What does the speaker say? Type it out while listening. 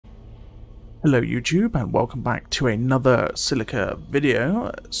Hello YouTube and welcome back to another Silica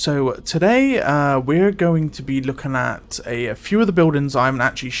video. So today we're going to be looking at a few of the buildings I haven't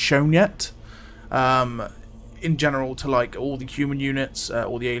actually shown yet. In general to like all the human units,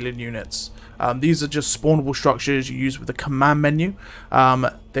 all the alien units. These are just spawnable structures you use with the command menu.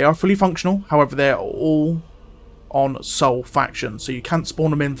 They are fully functional, however they're all on Sol faction. So you can't spawn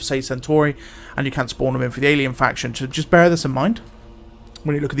them in for say Centauri and you can't spawn them in for the alien faction. So just bear this in mind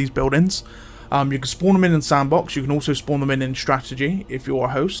when you look at these buildings. You can spawn them in sandbox. You can also spawn them in strategy if you're a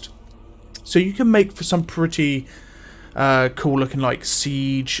host. So you can make for some pretty cool looking like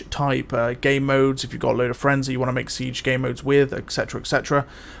siege type game modes if you've got a load of friends that you want to make siege game modes with, etc, etc.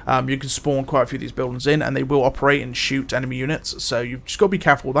 You can spawn quite a few of these buildings in and they will operate and shoot enemy units, so you've just got to be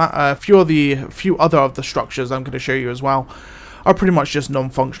careful with that. A few other of the structures I'm going to show you as well are pretty much just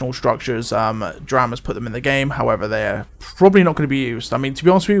non-functional structures. Drama's put them in the game, however they're probably not going to be used. I mean, to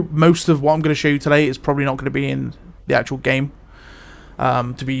be honest with you, most of what I'm going to show you today is probably not going to be in the actual game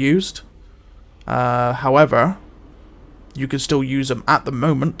to be used. However, you can still use them at the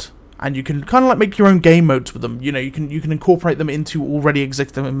moment, and you can kind of like make your own game modes with them. You know, you can incorporate them into already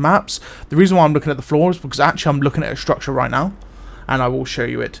existing maps. The reason why I'm looking at the floor is because actually I'm looking at a structure right now, and I will show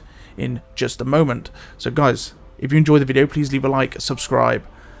you it in just a moment. So guys, if you enjoyed the video, please leave a like, subscribe.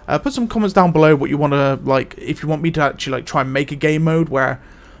 Put some comments down below what you want to, like, if you want me to actually like try and make a game mode where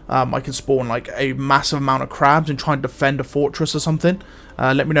I can spawn like a massive amount of crabs and try and defend a fortress or something.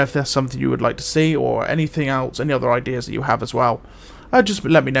 Let me know if that's something you would like to see, or anything else, any other ideas that you have as well. Just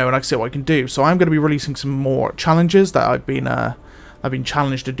let me know and I can see what I can do. So I'm going to be releasing some more challenges that I've been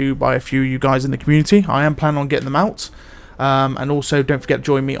challenged to do by a few of you guys in the community. I am planning on getting them out. And also don't forget to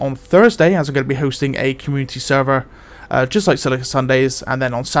join me on Thursday, as I'm going to be hosting a community server just like Silica Sundays, and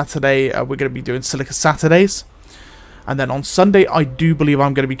then on Saturday we're going to be doing Silica Saturdays, and then on Sunday I do believe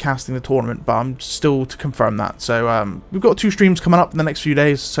I'm going to be casting the tournament, but I'm still to confirm that. So we've got 2 streams coming up in the next few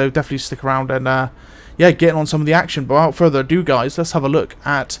days, so definitely stick around and yeah, getting on some of the action. But without further ado guys, let's have a look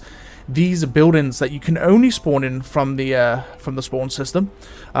at these buildings that you can only spawn in from the spawn system.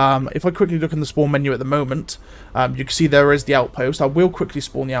 If I quickly look in the spawn menu at the moment, you can see there is the outpost. I will quickly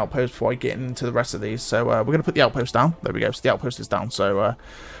spawn the outpost before I get into the rest of these. So we're going to put the outpost down. There we go. So the outpost is down. So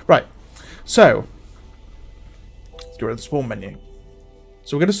right. So let's get rid of the spawn menu.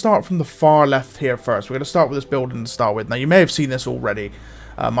 So we're going to start from the far left here first. We're going to start with this building to start with. Now you may have seen this already.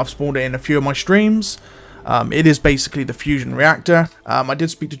 I've spawned it in a few of my streams. It is basically the fusion reactor. I did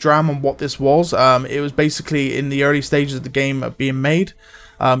speak to Dram on what this was. It was basically in the early stages of the game being made.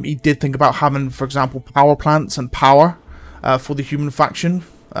 He did think about having, for example, power plants and power for the human faction.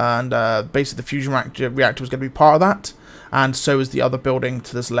 And basically the fusion reactor was going to be part of that. And so is the other building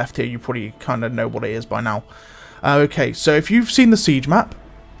to this left here. You probably kind of know what it is by now. Okay, so if you've seen the siege map,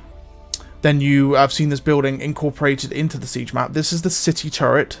 then you have seen this building incorporated into the siege map. This is the city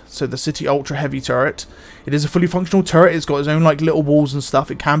turret, so the city ultra heavy turret. It is a fully functional turret. It's got its own like little walls and stuff.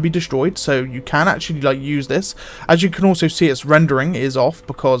 It can be destroyed, so you can actually like use this. As you can also see, its rendering is off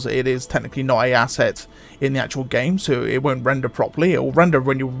because it is technically not an asset in the actual game, so it won't render properly. It will render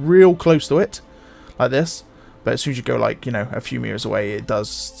when you're real close to it, like this. But as soon as you go like, you know, a few meters away, it does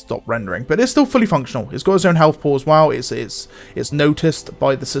stop rendering. But it's still fully functional. It's got its own health pool as well. It's noticed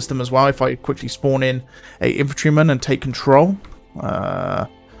by the system as well. If I quickly spawn in a infantryman and take control. There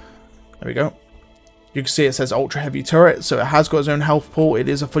we go. You can see it says ultra heavy turret. So it has got its own health pool. It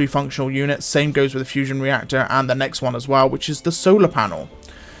is a fully functional unit. Same goes with the fusion reactor and the next one as well, which is the solar panel.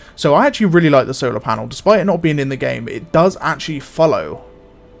 So I actually really like the solar panel. Despite it not being in the game, it does actually follow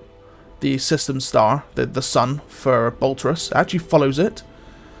the system star, the sun for Bolterus. It actually follows it,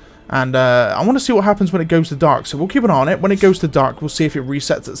 and I want to see what happens when it goes to dark, so we'll keep an eye on it. When it goes to dark, we'll see if it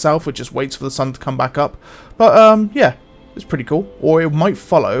resets itself or just waits for the sun to come back up. But yeah, it's pretty cool. Or it might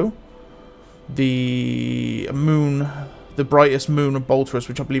follow the moon, the brightest moon of Bolterus,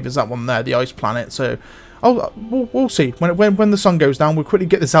 which I believe is that one there, the ice planet. So we'll see. When the sun goes down, we'll quickly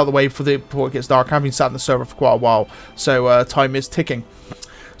get this out of the way before it gets dark. I've been sat in the server for quite a while, so time is ticking.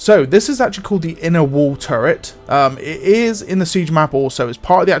 So this is actually called the inner wall turret. It is in the siege map also. It's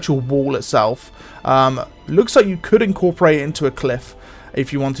part of the actual wall itself. Looks like you could incorporate it into a cliff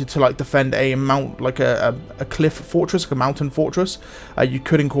if you wanted to like defend a cliff fortress, like a mountain fortress. You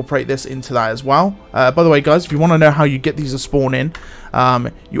could incorporate this into that as well. By the way, guys, if you want to know how you get these to spawn in,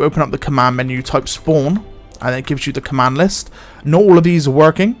 you open up the command menu, type spawn, and it gives you the command list. Not all of these are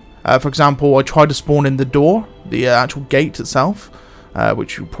working. For example, I tried to spawn in the door, the actual gate itself.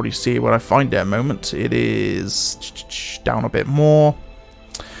 Which you'll probably see when I find it in a moment. It is down a bit more.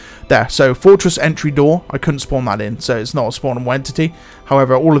 There, so fortress entry door, I couldn't spawn that in, so it's not a spawnable entity.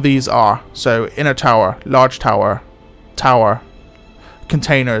 However, all of these are. So inner tower, large tower, tower,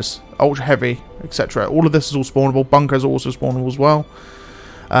 containers, ultra heavy, etc. All of this is all spawnable. Bunkers are also spawnable as well.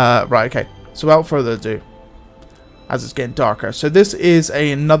 Right, okay. So without further ado, as it's getting darker. So this is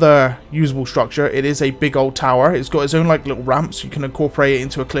another usable structure. It is a big old tower. It's got its own like little ramps. You can incorporate it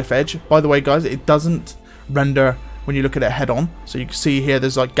into a cliff edge. By the way, guys, it doesn't render when you look at it head on. So you can see here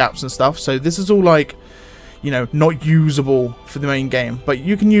there's like gaps and stuff. So this is all like, you know, not usable for the main game. But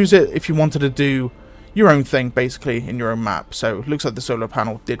you can use it if you wanted to do your own thing, basically, in your own map. So it looks like the solar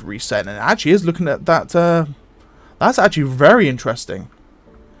panel did reset. And it actually is looking at that. That's actually very interesting.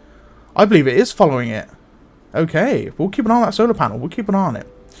 I believe it is following it. Okay, we'll keep an eye on that solar panel. We'll keep an eye on it.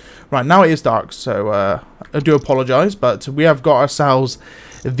 Right, now it is dark, so I do apologise, but we have got ourselves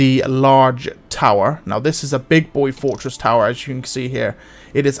the large tower. Now, this is a big boy fortress tower, as you can see here.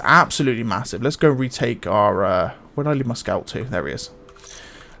 It is absolutely massive. Let's go retake our... where did I leave my scout to? There he is.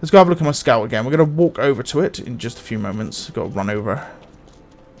 Let's go have a look at my scout again. We're going to walk over to it in just a few moments. Got to run over.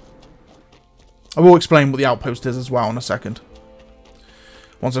 I will explain what the outpost is as well in a second.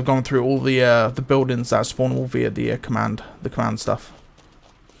 Once I've gone through all the buildings that are spawnable via the command stuff.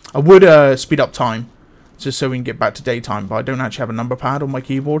 I would speed up time, just so we can get back to daytime, but I don't actually have a number pad on my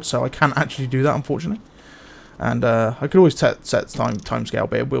keyboard, so I can't actually do that, unfortunately. And I could always set time scale,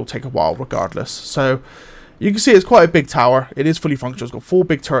 but it will take a while regardless. So you can see it's quite a big tower. It is fully functional. It's got 4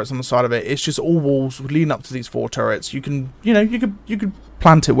 big turrets on the side of it. It's just all walls leading up to these 4 turrets. You can, you know, you could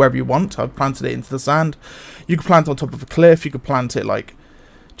plant it wherever you want. I've planted it into the sand. You could plant it on top of a cliff. You could plant it like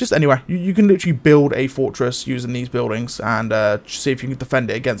just anywhere. You can literally build a fortress using these buildings and see if you can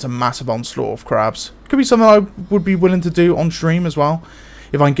defend it against a massive onslaught of crabs. Could be something I would be willing to do on stream as well,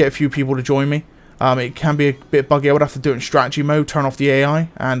 if I can get a few people to join me. It can be a bit buggy. I would have to do it in strategy mode, turn off the AI,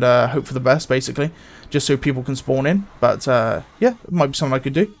 and hope for the best, basically, just so people can spawn in. But yeah, it might be something I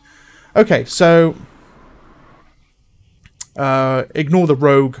could do. Okay, so ignore the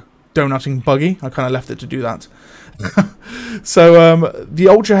rogue donutting buggy. I kind of left it to do that. So the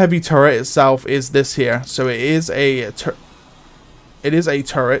ultra heavy turret itself is this here. So it is a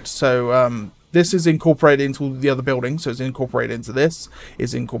turret. So this is incorporated into the other building. So it's incorporated into this,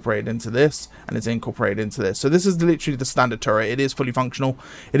 it's incorporated into this, and it's incorporated into this. So this is literally the standard turret. It is fully functional.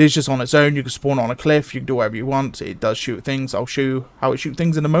 It is just on its own. You can spawn on a cliff. You can do whatever you want. It does shoot things. I'll show you how it shoots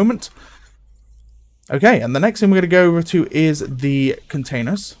things in a moment. Okay, and the next thing we're going to go over to is the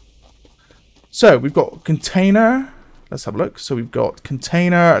containers. So we've got container, let's have a look. So we've got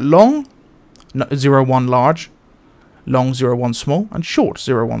container long, 0-1 large, long 0-1 small, and short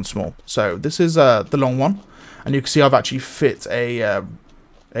 0-1 small. So this is the long one, and you can see I've actually fit a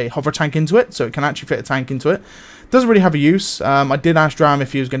hover tank into it, so it can actually fit a tank into it. Doesn't really have a use. I did ask Dram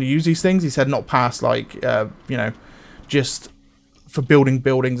if he was going to use these things. He said not past like you know, just for building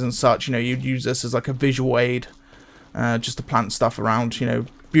buildings and such. You know, you'd use this as like a visual aid, just to plant stuff around. You know,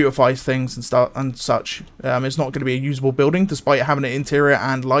 beautify things and stuff and such. It's not going to be a usable building, despite having an interior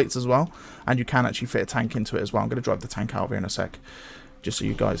and lights as well. And you can actually fit a tank into it as well. I'm going to drive the tank out of here in a sec, just so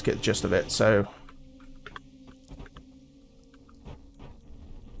you guys get the gist of it. So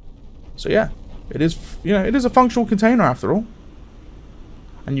yeah, it is, you know, it is a functional container after all,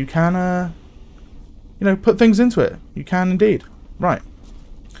 and you can you know, put things into it. You can indeed. Right.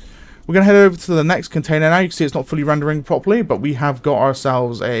 We're going to head over to the next container now. You can see it's not fully rendering properly, but we have got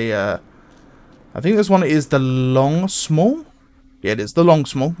ourselves a... I think this one is the long small. Yeah, it is the long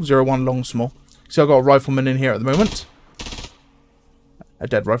small. 0-1 long small. See, I've got a rifleman in here at the moment. A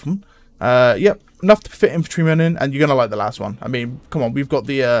dead rifleman. Yep, enough to fit infantrymen in, and you're going to like the last one. I mean, come on, we've got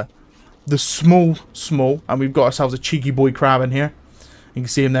the small, and we've got ourselves a cheeky boy crab in here. You can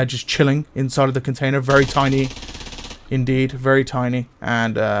see him there just chilling inside of the container. Very tiny. Indeed, very tiny,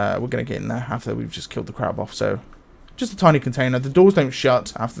 and we're going to get in there after we've just killed the crab off. So, just a tiny container. The doors don't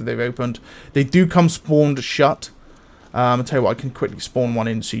shut after they've opened. They do come spawned shut. I'll tell you what, I can quickly spawn one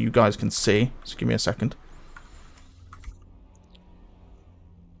in so you guys can see. So give me a second.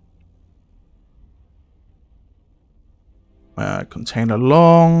 Container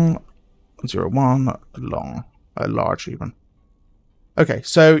long, 0-1, long, large even. Okay,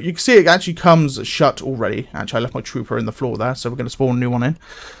 so you can see it actually comes shut already. Actually, I left my trooper in the floor there, so we're going to spawn a new one in.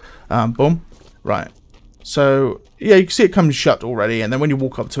 Boom. Right. So, yeah, you can see it comes shut already, and then when you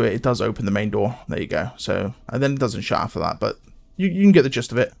walk up to it, it does open the main door. There you go. So, and then it doesn't shut after that, but you can get the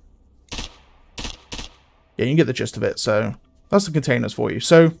gist of it. Yeah, you can get the gist of it. So, that's the containers for you.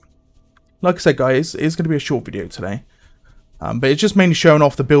 So, like I said, guys, it's going to be a short video today. But it's just mainly showing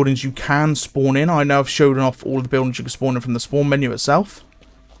off the buildings you can spawn in. I know I've shown off all of the buildings you can spawn in from the spawn menu itself.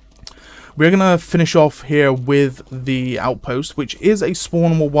 we're going to finish off here with the outpost, which is a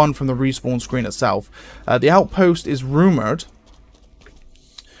spawnable one from the respawn screen itself. The outpost is rumored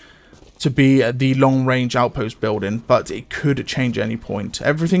to be the long-range outpost building, but it could change at any point.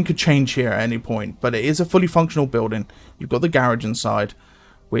 Everything could change here at any point, but it is a fully functional building. You've got the garage inside,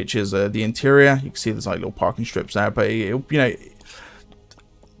 which is the interior. You can see there's like little parking strips there, but you know,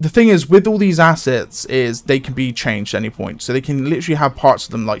 the thing is with all these assets is they can be changed at any point. So they can literally have parts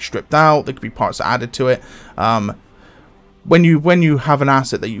of them like stripped out. There could be parts added to it. When you have an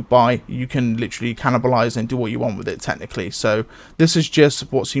asset that you buy, you can literally cannibalize and do what you want with it technically. So this is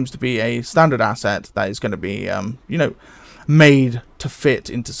just what seems to be a standard asset that is going to be you know, made to fit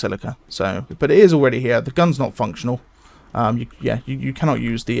into Silica. So, but it is already here. The gun's not functional. You cannot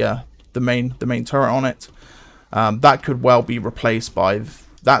use the main turret on it. That could well be replaced by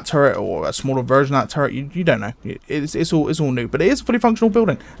that turret or a smaller version of that turret. You don't know. It's all new, but it is a fully functional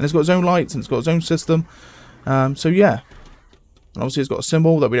building, and it's got its own lights and it's got its own system. So yeah. And obviously it's got a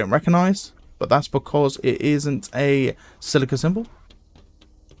symbol that we don't recognize, but that's because it isn't a Silica symbol.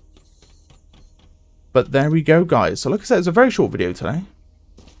 But there we go, guys. So like I said, it's a very short video today.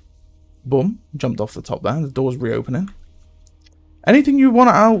 Boom. Jumped off the top there. The door's reopening. Anything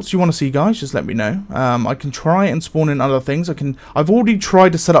else you want to see, guys, just let me know. I can try and spawn in other things. I've already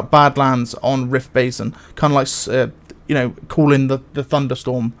tried to set up Badlands on Rift Basin. Kind of like, you know, call in the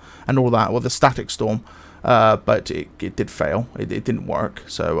thunderstorm and all that, or the static storm. But it did fail. It didn't work.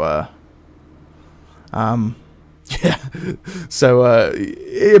 So, yeah. So,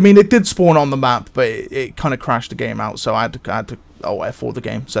 I mean, it did spawn on the map, but it kind of crashed the game out. So I had to F4 the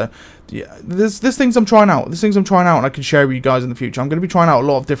game. So, yeah, there's things I'm trying out. There's things I'm trying out, and I can share with you guys in the future. I'm going to be trying out a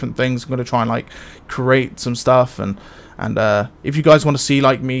lot of different things. I'm going to try and like create some stuff, and if you guys want to see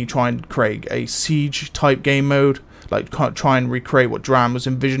like me try and create a siege type game mode, like try and recreate what Dram was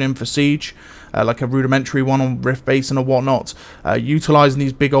envisioning for siege. Like a rudimentary one on Rift Basin or whatnot, utilizing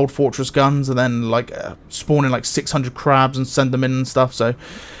these big old fortress guns and then like spawning like 600 crabs and send them in and stuff. So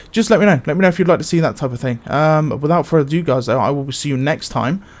just let me know. Let me know if you'd like to see that type of thing. Without further ado, guys, though, I will see you next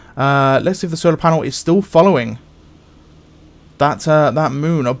time. Let's see if the solar panel is still following that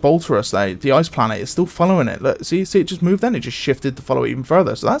moon of Bolterus, the ice planet is still following it. Look, see, it just moved then. It just shifted to follow it even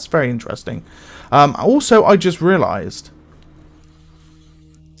further. So that's very interesting. Also, I just realized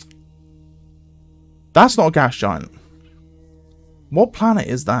that's not a gas giant. What planet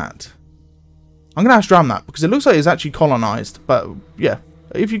is that? I'm going to ask Dram that, because it looks like it's actually colonized. But, yeah,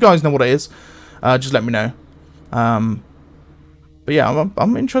 if you guys know what it is, just let me know. But, yeah,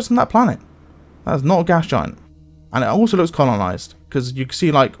 I'm interested in that planet. That's not a gas giant. And it also looks colonized, because you can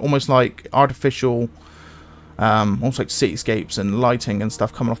see, like, almost like artificial, almost like cityscapes and lighting and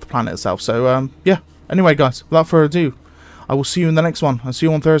stuff coming off the planet itself. So, yeah. Anyway, guys, without further ado, I will see you in the next one. I'll see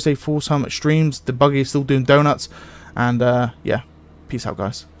you on Thursday for some streams. The buggy is still doing donuts. And, yeah, peace out,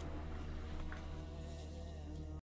 guys.